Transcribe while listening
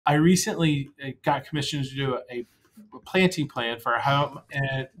I recently got commissioned to do a planting plan for a home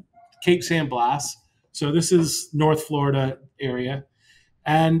at Cape San Blas. So this is North Florida area,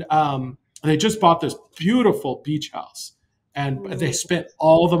 and they just bought this beautiful beach house, and they Ooh, spent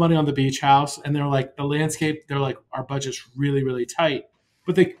all the money on the beach house, and they're like the landscape. They're like our budget's really really tight,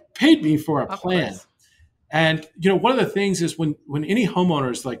 but they paid me for a Of plan. course. And one of the things is when any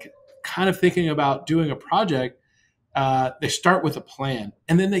homeowner is like kind of thinking about doing a project, they start with a plan,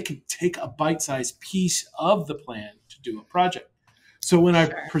 and then they can take a bite-sized piece of the plan to do a project. So when I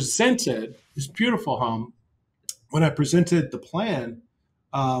sure. presented this beautiful home, when I presented the plan,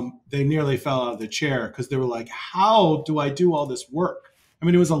 they nearly fell out of the chair because they were like, "How do I do all this work?" I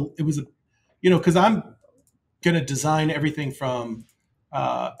mean, it was a, because I'm going to design everything from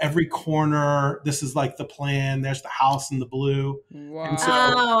every corner. This is like the plan. There's the house in the blue, and so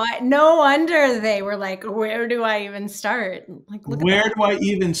Wow. Oh, no wonder they were like, where do I even start? Like, look at where that. do I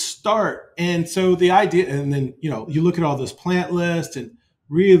even start? And so the idea, and then you look at all this plant list and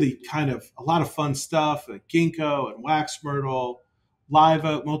really kind of a lot of fun stuff like ginkgo and wax myrtle, live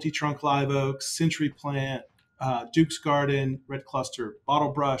oak, multi-trunk live oak, century plant, Duke's Garden, red cluster,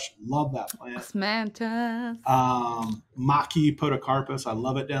 bottle brush, love that plant. Osmanthus. Maki podocarpus, I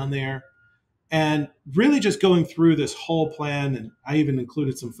love it down there. And really just going through this whole plan, and I even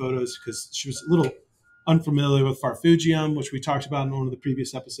included some photos because she was a little unfamiliar with Farfugium, which we talked about in one of the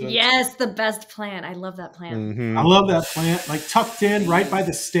previous episodes. Yes, the best plant. I love that plant. I love that plant, like tucked in right by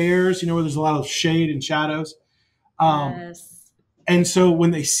the stairs, where there's a lot of shade and shadows. Yes. And so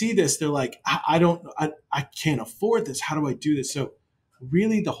when they see this, they're like, I can't afford this. How do I do this? So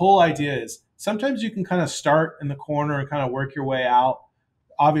really the whole idea is sometimes you can kind of start in the corner and kind of work your way out.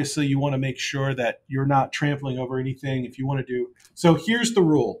 Obviously, you want to make sure that you're not trampling over anything if you want to do. So here's the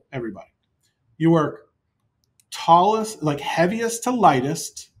rule, everybody. You work tallest, like heaviest to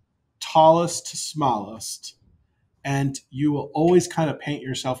lightest, tallest to smallest, and you will always kind of paint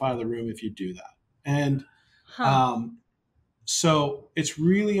yourself out of the room if you do that. And so it's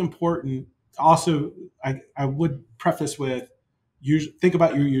really important. Also, I would preface with, think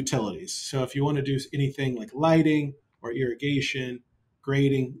about your utilities. So if you want to do anything like lighting or irrigation,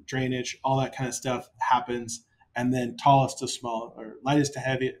 grading, drainage, all that kind of stuff happens. And then tallest to small, or lightest to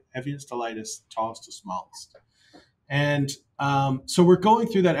heaviest to lightest, tallest to smallest. And so we're going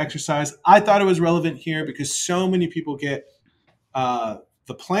through that exercise. I thought it was relevant here because so many people get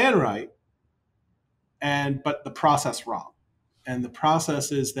the plan right, but the process wrong. And the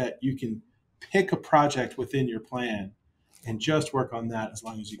process is that you can pick a project within your plan and just work on that as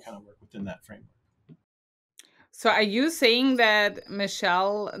long as you kind of work within that framework. So are you saying that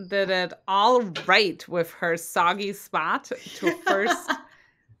Michelle did it all right with her soggy spot to first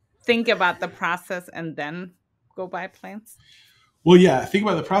think about the process and then go buy plants? Well, yeah, think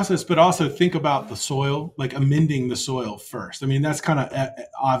about the process, but also think about the soil, like amending the soil first. I mean, that's kind of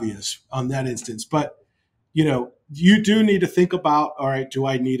obvious on that instance, but you do need to think about, all right, do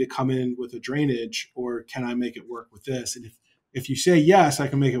I need to come in with a drainage or can I make it work with this? And if you say, yes, I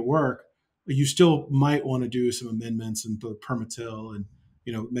can make it work, you still might want to do some amendments and put permatil and,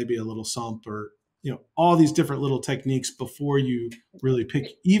 maybe a little sump or, all these different little techniques before you really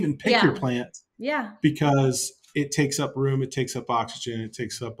pick your plant. Yeah. Because it takes up room, it takes up oxygen, it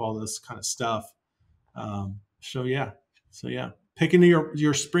takes up all this kind of stuff. So yeah. Picking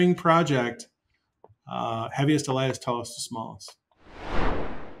your spring project, heaviest to lightest, tallest to smallest.